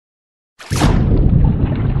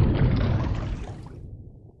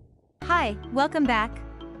Hi, welcome back.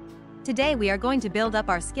 Today we are going to build up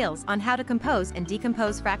our skills on how to compose and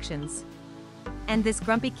decompose fractions. And this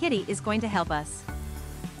grumpy kitty is going to help us.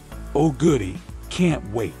 Oh goody, can't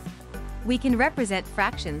wait. We can represent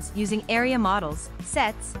fractions using area models,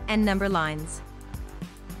 sets, and number lines.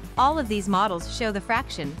 All of these models show the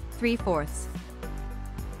fraction 3/4.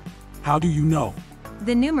 How do you know?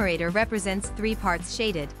 The numerator represents 3 parts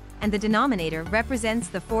shaded, and the denominator represents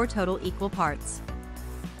the 4 total equal parts.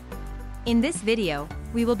 In this video,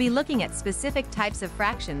 we will be looking at specific types of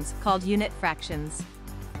fractions called unit fractions.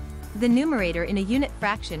 The numerator in a unit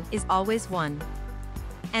fraction is always 1.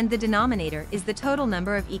 And the denominator is the total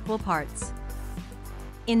number of equal parts.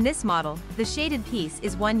 In this model, the shaded piece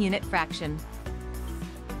is 1 unit fraction.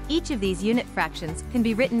 Each of these unit fractions can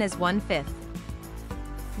be written as 1/5.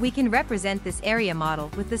 We can represent this area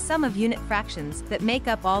model with the sum of unit fractions that make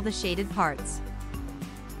up all the shaded parts.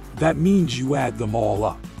 That means you add them all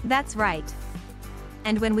up. That's right.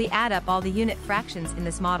 And when we add up all the unit fractions in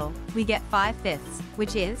this model, we get 5/5,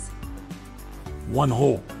 which is 1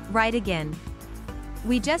 whole. right again.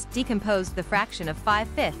 We just decomposed the fraction of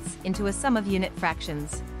 5/5 into a sum of unit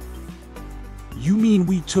fractions. You mean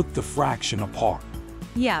we took the fraction apart?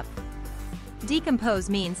 Yup. Decompose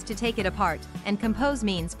means to take it apart, and compose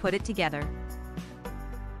means put it together.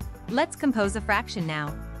 Let's compose a fraction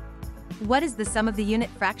now. What is the sum of the unit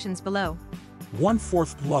fractions below?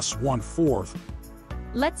 1/4 plus 1/4.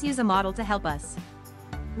 Let's use a model to help us.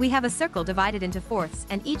 We have a circle divided into fourths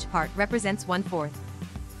and each part represents 1/4.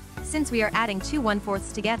 Since we are adding 2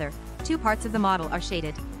 1/4ths together, 2 parts of the model are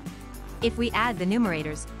shaded. If we add the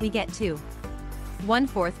numerators, we get 2.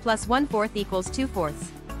 1/4 plus 1/4 equals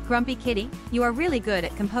 2/4. Grumpy kitty, you are really good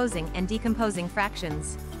at composing and decomposing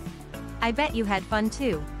fractions. I bet you had fun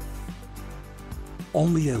too.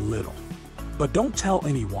 Only a little. But don't tell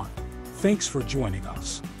anyone. Thanks for joining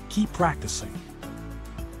us. Keep practicing.